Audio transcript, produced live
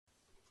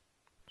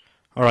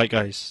Alright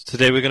guys,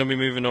 today we're going to be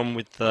moving on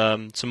with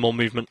some more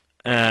movement,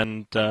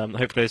 and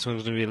hopefully this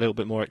one's going to be a little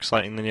bit more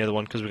exciting than the other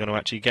one because we're going to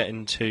actually get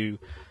into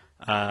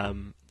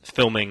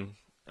filming,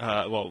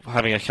 well,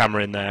 having a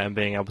camera in there and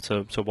being able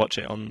to watch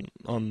it on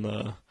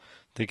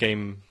the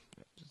game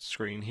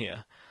screen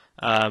here.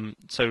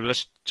 So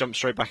let's jump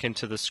straight back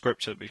into the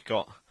script that we've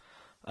got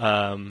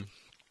and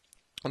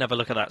have a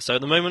look at that. So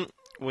at the moment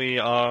we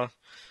are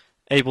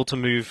able to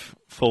move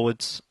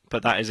forwards,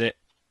 but that is it,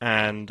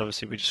 and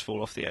obviously we just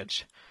fall off the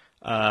edge.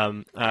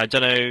 I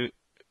don't know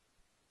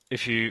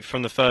if you,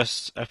 from the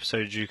first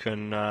episode, you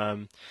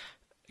can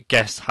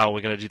guess how we're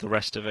going to do the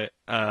rest of it.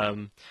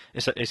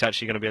 It's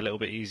actually going to be a little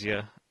bit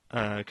easier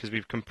because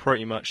we can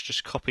pretty much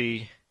just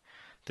copy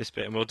this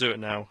bit, and we'll do it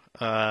now.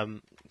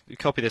 We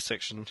copy this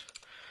section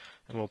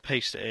and we'll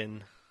paste it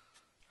in.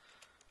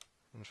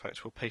 In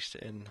fact, we'll paste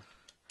it in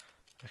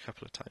a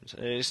couple of times.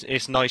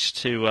 It's nice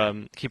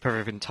to keep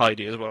everything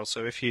tidy as well.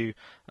 So if you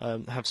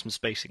have some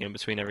spacing in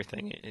between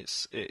everything,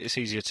 it's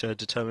easier to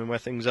determine where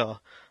things are.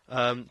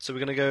 So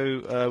we're going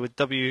to go with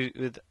W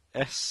with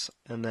S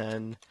and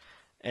then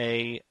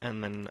A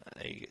and then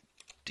a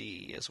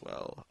D as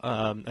well.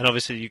 And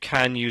obviously you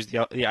can use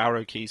the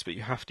arrow keys, but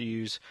you have to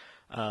use.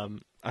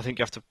 I think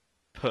you have to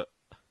put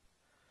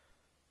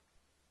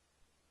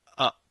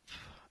up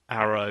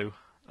arrow.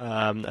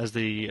 As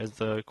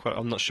the quote.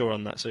 I'm not sure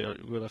on that, so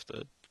we'll have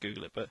to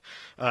Google it. But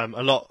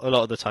a lot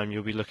of the time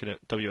you'll be looking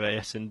at W, A,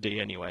 S, and D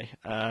anyway.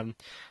 And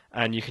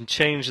you can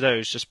change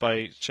those just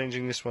by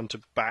changing this one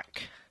to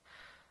back.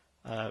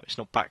 It's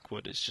not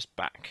backward; it's just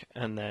back.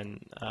 And then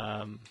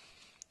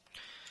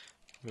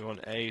we want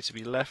A to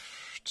be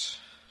left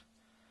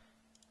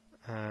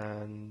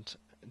and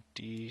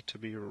D to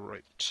be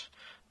right.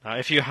 Now,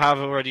 if you have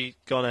already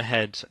gone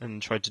ahead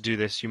and tried to do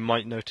this, you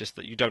might notice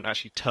that you don't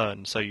actually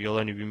turn, so you'll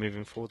only be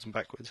moving forwards and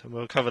backwards. And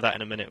we'll cover that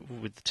in a minute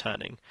with the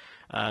turning.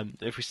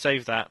 If we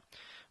save that,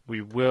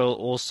 we will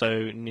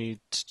also need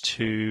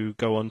to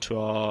go onto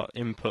our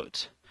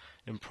input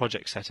in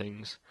project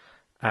settings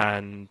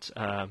and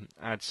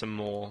add some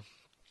more.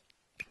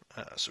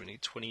 So we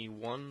need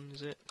 21,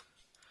 is it?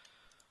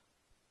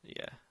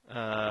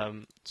 Yeah.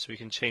 So we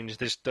can change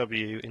this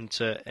W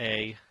into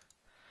A.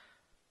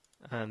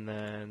 And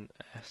then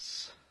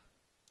S,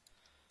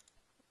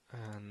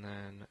 and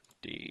then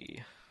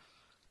D.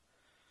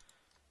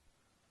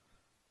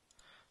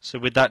 So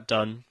with that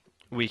done,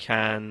 we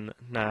can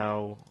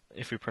now,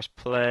 if we press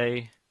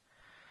play,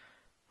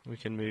 we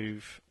can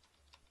move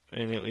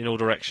in all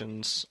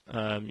directions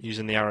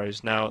using the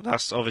arrows. Now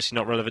that's obviously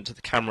not relevant to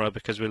the camera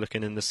because we're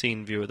looking in the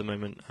scene view at the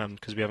moment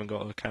because we haven't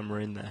got a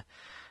camera in there.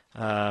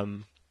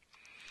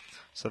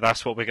 So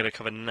that's what we're going to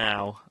cover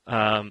now.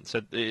 So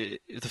the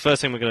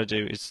first thing we're going to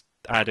do is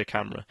add a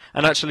camera.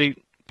 And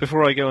actually,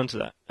 before I go into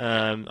that,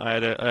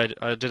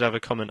 I did have a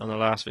comment on the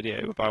last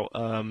video about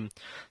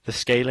the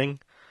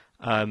scaling.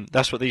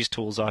 That's what these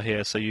tools are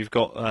here. So you've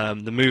got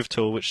the move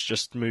tool, which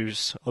just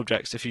moves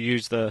objects. If you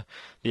use the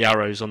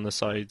arrows on the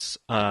sides,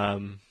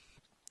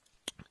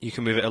 you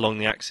can move it along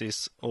the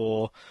axis,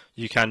 or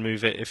you can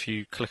move it if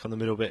you click on the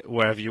middle bit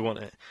wherever you want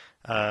it.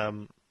 Let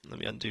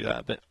me undo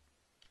that a bit.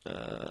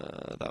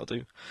 That'll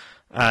do.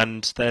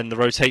 And then the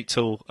rotate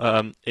tool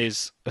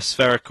is a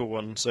spherical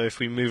one, so if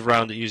we move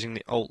around it using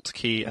the Alt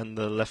key and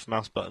the left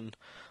mouse button,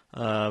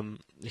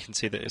 you can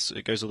see that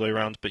it goes all the way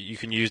around, but you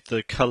can use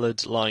the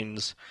coloured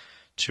lines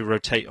to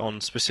rotate on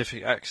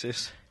specific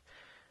axes.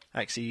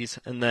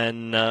 And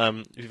then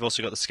you've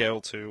also got the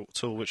scale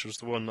tool, which was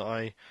the one that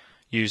I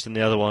used in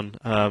the other one,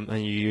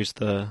 and you use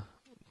the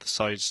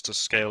sides to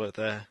scale it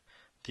there.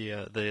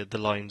 The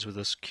lines with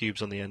the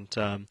cubes on the end,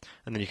 and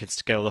then you can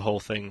scale the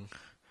whole thing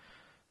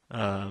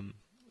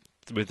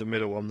with the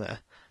middle one there.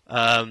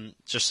 I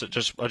just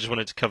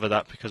wanted to cover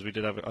that because I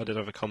did have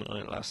a comment on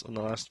it on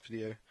the last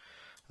video.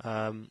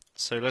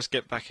 So let's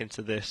get back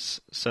into this.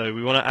 So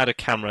we want to add a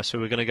camera. So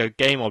we're going to go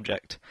Game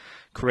Object,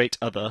 Create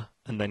Other,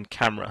 and then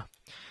Camera.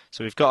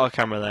 So we've got our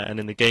camera there, and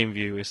in the game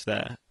view is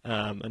there.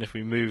 And if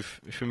we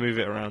move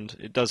it around,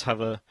 it does have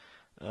a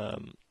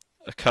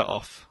cut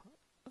off.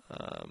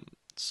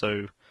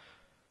 So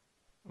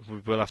we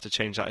will have to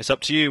change that. It's up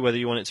to you whether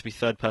you want it to be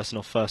third person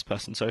or first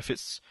person. So if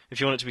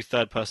you want it to be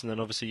third person, then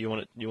obviously you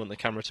want the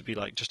camera to be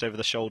like just over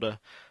the shoulder,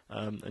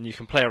 and you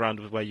can play around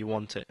with where you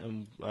want it.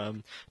 And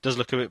it does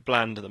look a bit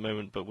bland at the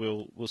moment, but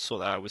we'll sort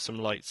that out with some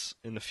lights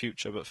in the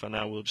future. But for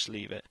now, we'll just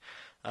leave it.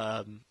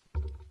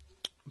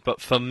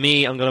 But for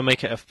me, I'm going to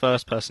make it a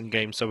first person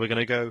game. So we're going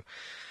to go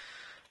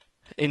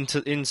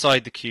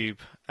inside the cube,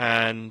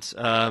 and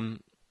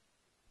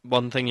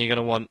one thing you're going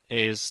to want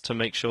is to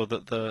make sure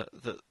that the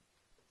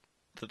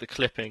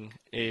clipping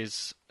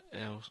is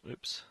the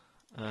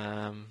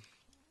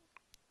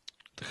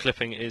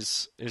clipping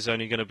is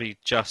only going to be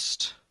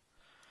just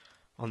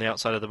on the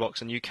outside of the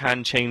box, and you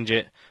can change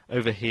it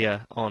over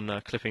here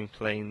on clipping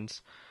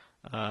planes.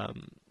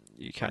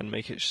 You can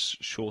make it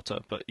shorter,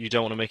 but you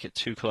don't want to make it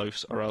too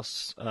close, or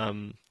else you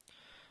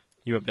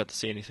won't be able to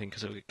see anything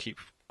because it will keep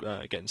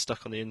getting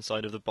stuck on the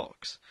inside of the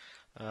box.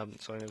 So I'm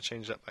going to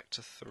change that back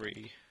to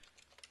 3.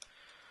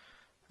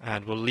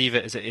 and we'll leave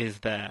it as it is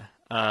there.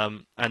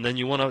 And then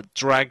you want to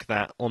drag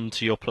that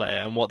onto your player,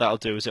 and what that'll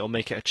do is it'll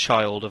make it a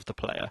child of the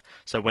player.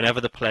 So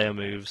whenever the player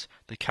moves,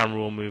 the camera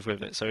will move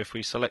with it. So if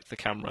we select the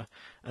camera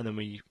and then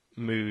we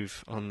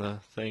move on the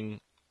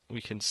thing,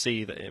 we can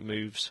see that it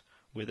moves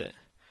with it.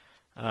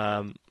 We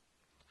are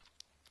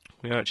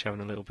actually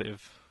having a little bit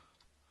of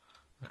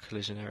a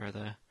collision error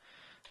there.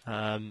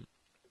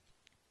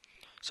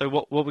 So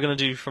what we're going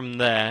to do from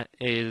there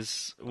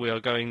is we are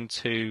going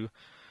to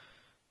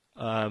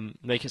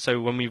make it so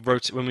when we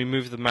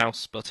move the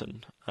mouse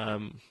button,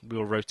 we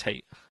will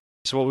rotate.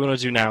 So what we want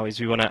to do now is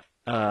we want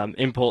to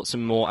import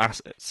some more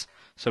assets.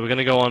 So we're going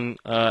to go on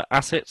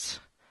assets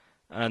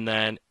and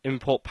then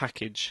import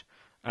package,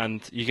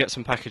 and you get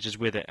some packages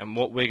with it. And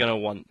what we're going to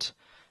want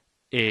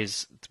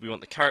is we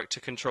want the character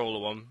controller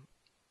one.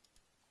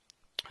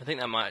 I think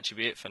that might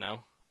actually be it for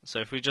now. So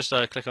if we just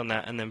click on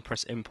that and then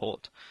press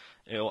import,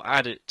 it will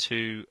add it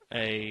to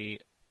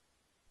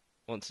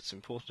once it's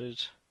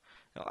imported,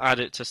 it'll add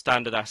it to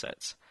standard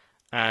assets,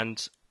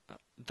 and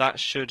that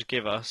should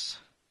give us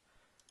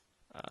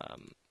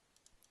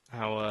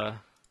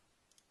our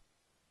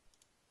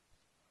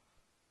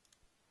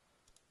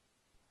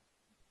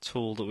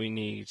tool that we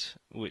need,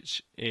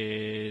 which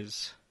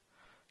is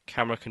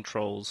camera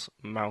controls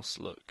mouse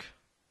look.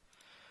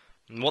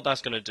 And what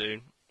that's going to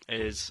do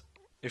is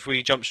if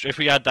we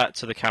add that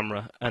to the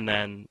camera and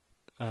then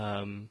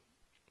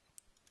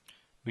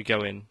we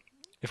go in,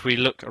 if we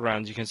look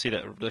around, you can see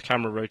that the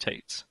camera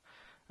rotates,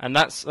 and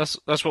that's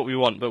what we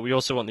want. But we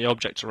also want the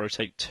object to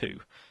rotate too.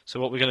 So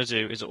what we're going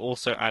to do is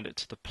also add it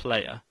to the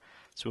player.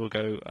 So we'll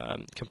go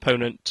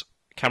component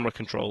camera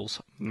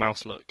controls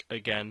mouse look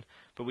again,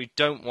 but we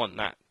don't want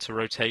that to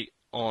rotate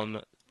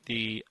on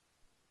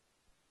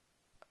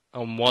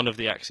one of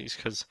the axes,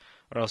 because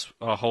or else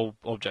our whole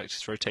object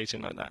is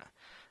rotating like that.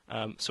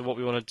 So what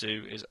we want to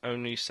do is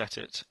only set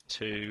it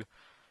to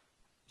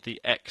the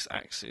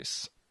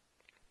x-axis,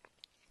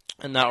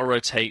 and that will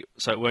rotate,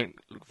 so it won't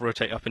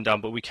rotate up and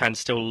down, but we can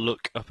still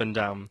look up and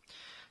down.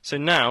 So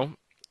now,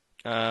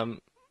 in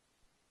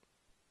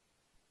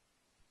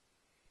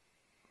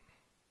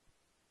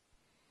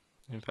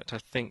fact, I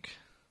think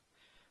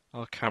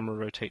our camera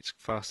rotates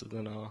faster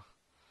than our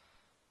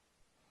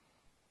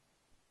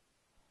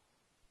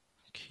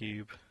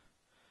cube.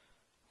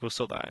 We'll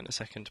sort that out in a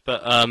second.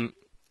 But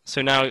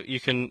so now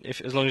you can,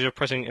 as long as you're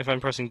pressing, if I'm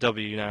pressing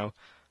W now,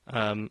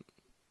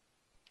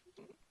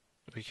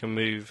 we can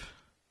move.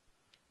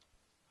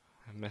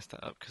 I messed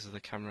that up because of the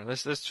camera.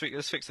 Let's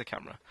fix the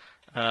camera.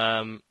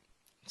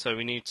 So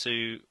we need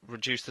to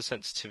reduce the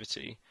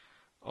sensitivity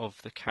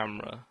of the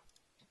camera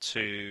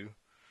to,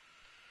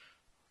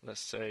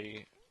 let's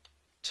say,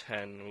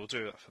 10. We'll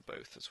do that for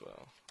both as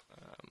well.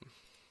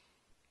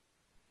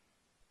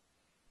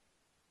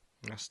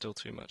 That's still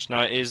too much.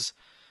 Now it is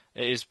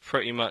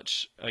pretty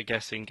much a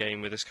guessing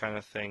game with this kind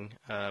of thing,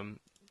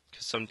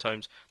 because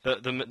sometimes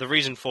the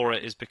reason for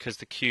it is because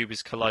the cube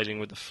is colliding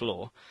with the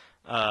floor,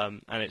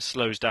 and it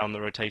slows down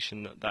the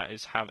rotation that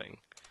is having.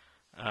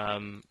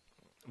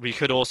 We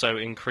could also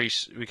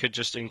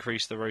just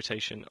increase the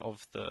rotation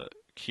of the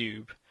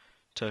cube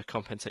to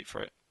compensate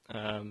for it.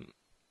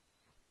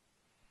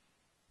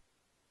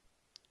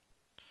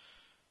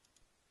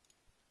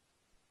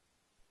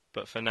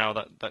 But for now,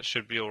 that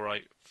should be all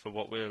right for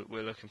what we're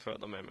looking for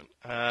at the moment.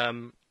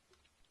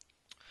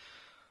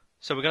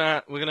 So we're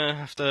gonna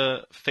have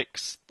to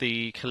fix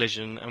the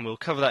collision, and we'll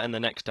cover that in the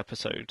next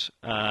episode.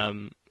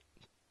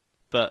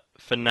 But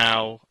for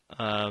now,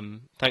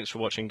 thanks for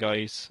watching,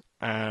 guys,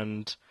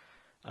 and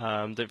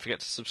don't forget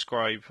to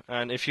subscribe.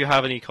 And if you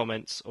have any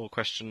comments or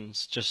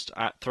questions, just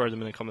throw them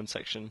in the comment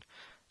section,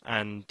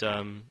 and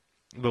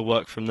we'll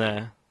work from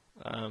there.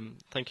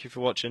 Thank you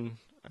for watching,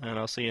 and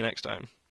I'll see you next time.